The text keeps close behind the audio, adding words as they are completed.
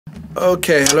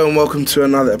Okay, hello and welcome to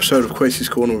another episode of Kwesi's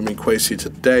Corner with me, Kwesi.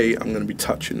 Today I'm going to be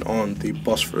touching on the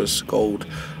Bosphorus Gold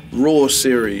Raw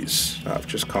series that have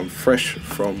just come fresh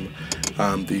from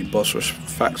the Bosphorus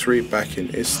factory back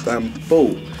in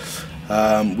Istanbul.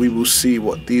 We will see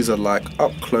what these are like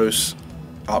up close,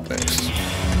 up next.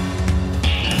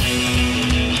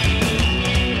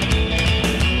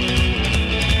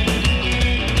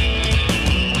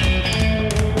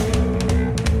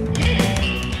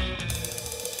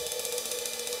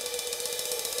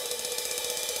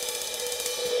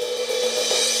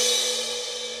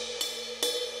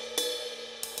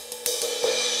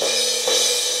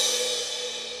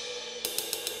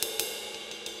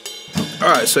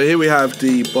 Alright, so here we have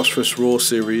the Bosphorus Raw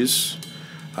series,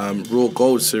 Raw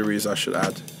Gold series I should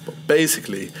add. But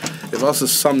basically, if I was to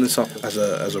sum this up as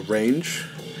a range,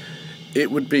 it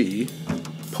would be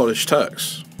polished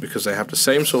Turks, because they have the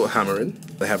same sort of hammering,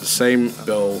 they have the same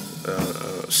bell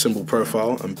cymbal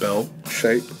profile and bell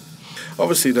shape.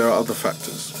 Obviously there are other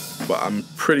factors, but I'm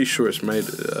pretty sure it's made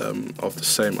of the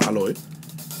same alloy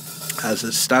as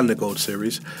a standard gold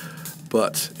series,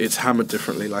 but it's hammered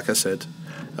differently, like I said.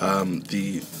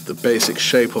 The basic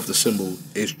shape of the cymbal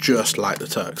is just like the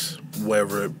Turks,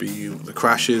 whether it be the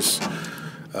crashes,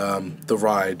 the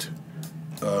ride,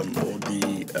 or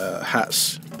the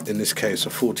hats. In this case, a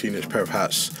 14-inch pair of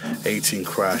hats, 18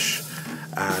 crash,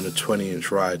 and a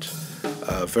 20-inch ride.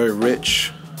 Very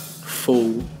rich,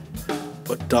 full,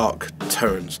 but dark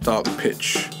tones, dark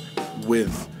pitch,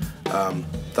 with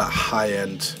that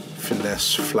high-end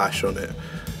finesse flash on it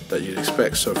that you'd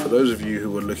expect. So for those of you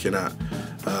who were looking at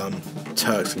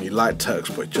Turks and you like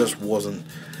Turks but just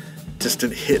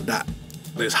didn't hit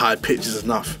those high pitches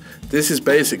enough, this is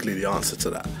basically the answer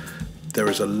to that. There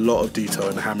is a lot of detail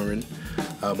in the hammering.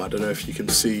 I don't know if you can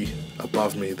see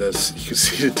above me, you can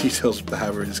see the details of the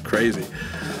hammering. It's crazy.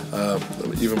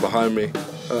 Even behind me,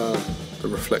 the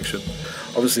reflection.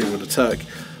 Obviously with the Turk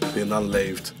being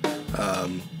unlathed,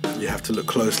 you have to look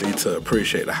closely to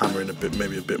appreciate the hammering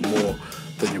maybe a bit more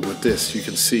than you would this. You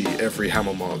can see every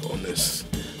hammer mark on this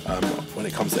when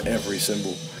it comes to every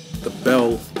cymbal. The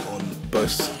bell on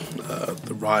both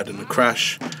the ride and the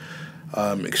crash,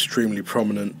 extremely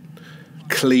prominent,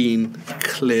 clean,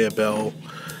 clear bell.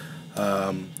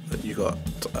 You got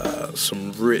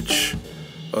some rich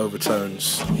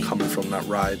overtones coming from that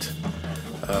ride,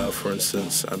 for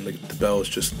instance, and the bell is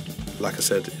just, like I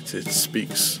said, it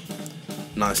speaks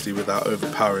nicely without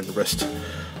overpowering the rest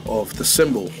of the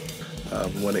cymbal.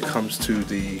 When it comes to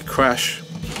the crash,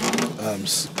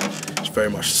 it's very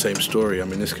much the same story. I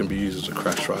mean, this can be used as a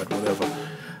crash ride, whatever.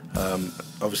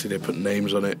 Obviously they put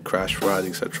names on it, crash, ride,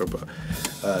 etc.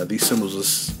 But these cymbals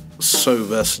are so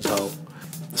versatile.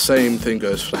 The same thing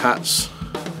goes for the hats.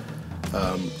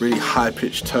 Really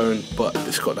high-pitched tone, but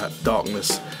it's got that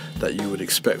darkness that you would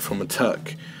expect from a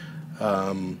Turk.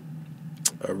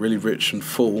 Really rich and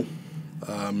full,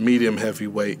 medium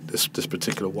heavyweight, this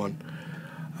particular one.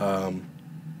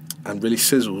 And really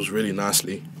sizzles really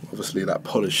nicely. Obviously that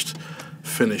polished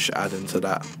finish adding to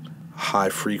that high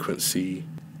frequency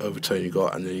overtone you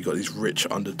got, and then you got these rich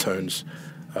undertones,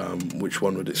 which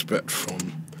one would expect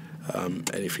from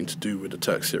anything to do with the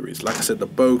Turk series. Like I said, the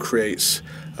bow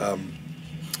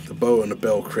and the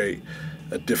bell create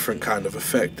a different kind of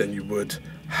effect than you would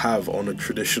have on a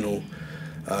traditional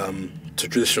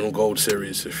gold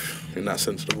series, if in that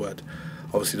sense of the word.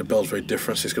 Obviously the bell's very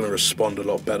different, so it's going to respond a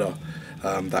lot better.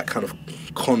 That kind of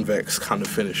convex kind of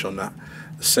finish on that.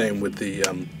 The same with the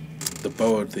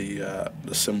bow of the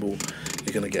cymbal.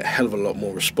 You're going to get a hell of a lot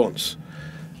more response,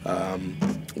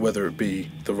 whether it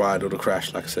be the ride or the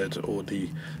crash, like I said, or the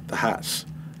hats.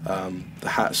 The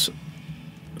hats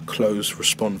close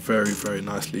respond very, very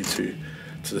nicely to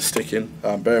the sticking.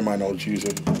 Bear in mind I was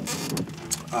using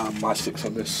my sticks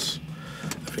on this,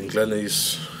 I think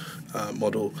Glennie's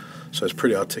model, so it's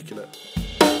pretty articulate.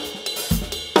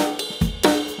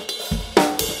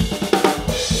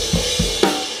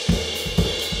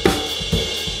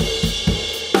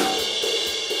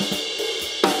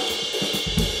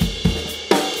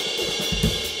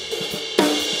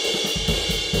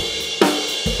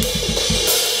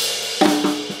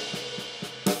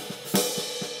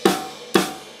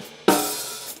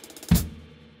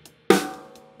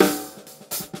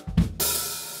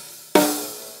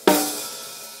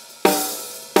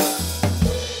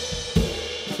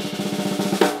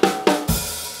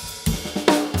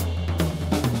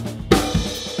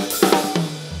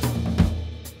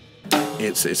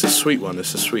 It's a sweet one.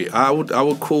 It's a sweet. I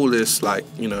would call this like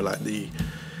the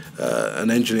an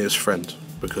engineer's friend,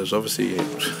 because obviously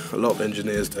a lot of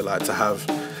engineers, they like to have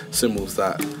cymbals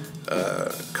that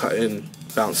cut in,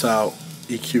 bounce out,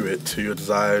 EQ it to your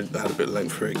desire, add a bit of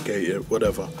length for it, gate it,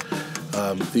 whatever.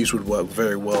 These would work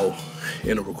very well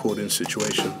in a recording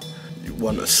situation. You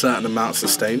want a certain amount of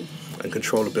sustain and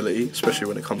controllability, especially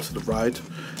when it comes to the ride.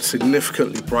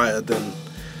 Significantly brighter than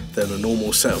a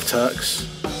normal set of Turks.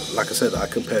 Like I said, I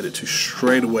compared it to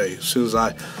straight away. As soon as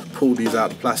I pulled these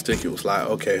out of the plastic, it was like,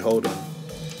 okay, hold on.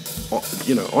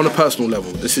 You know, on a personal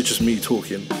level, this is just me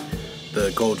talking.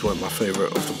 The golds weren't my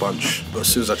favourite of the bunch. But as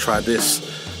soon as I tried this,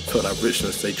 felt that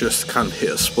richness, they just kind of hit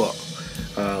a spot.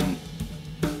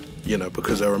 You know,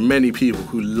 because there are many people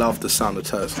who love the sound of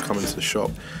Turks that come into the shop,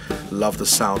 love the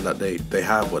sound that they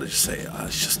have, but they just say,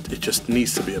 it just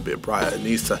needs to be a bit brighter, it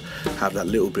needs to have that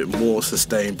little bit more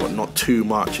sustain, but not too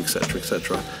much, etc.,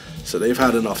 etc. So they've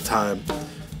had enough time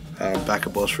back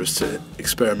at Bosphorus to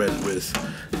experiment with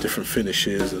different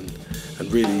finishes and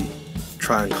really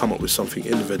try and come up with something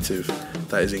innovative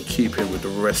that is in keeping with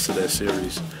the rest of their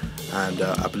series. And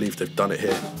I believe they've done it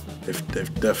here.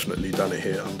 They've definitely done it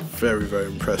here. I'm very, very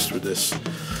impressed with this,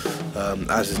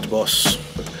 as is the boss.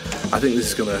 I think this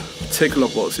is going to tick a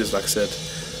lot of boxes, like I said.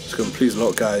 It's going to please a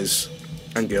lot of guys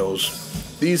and girls.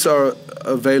 These are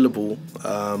available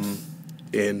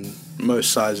in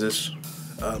most sizes.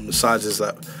 The sizes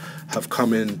that have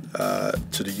come in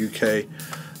to the UK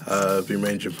have been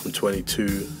ranging from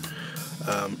 22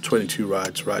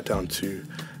 rides right down to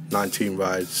 19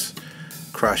 rides,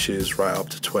 crashes right up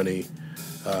to 20.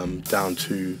 Down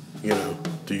to, you know,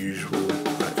 the usual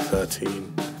like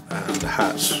 13, and the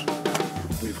hats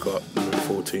we've got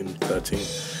 14, 13,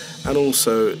 and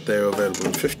also they're available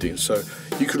in 15. So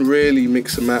you can really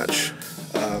mix and match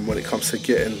when it comes to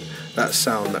getting that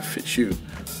sound that fits you.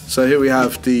 So here we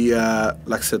have the,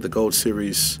 like I said, the Gold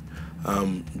Series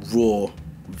Raw.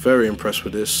 Very impressed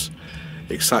with this.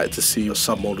 Excited to see the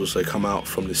submodels that come out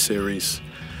from this series.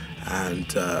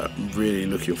 And really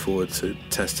looking forward to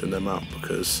testing them out,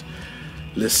 because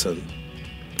listen,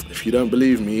 if you don't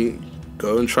believe me,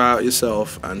 go and try out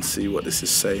yourself and see what this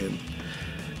is saying.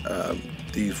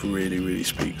 These really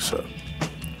speak. So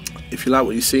if you like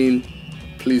what you've seen,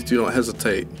 please do not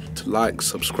hesitate to like,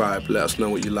 subscribe, let us know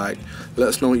what you like, let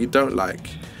us know what you don't like.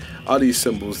 Are these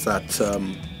symbols that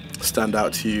stand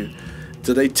out to you?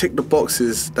 Do they tick the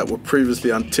boxes that were previously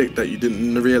unticked that you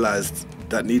didn't realise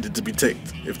that needed to be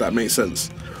ticked, if that makes sense?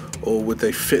 Or would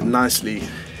they fit nicely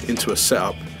into a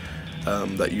setup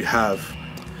that you have?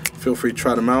 Feel free to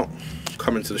try them out.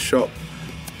 Come into the shop,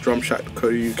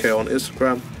 Drumshack.co.uk on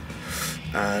Instagram,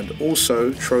 and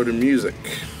also Troden Music,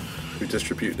 who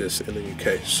distribute this in the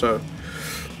UK. So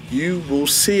you will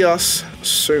see us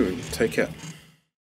soon. Take care.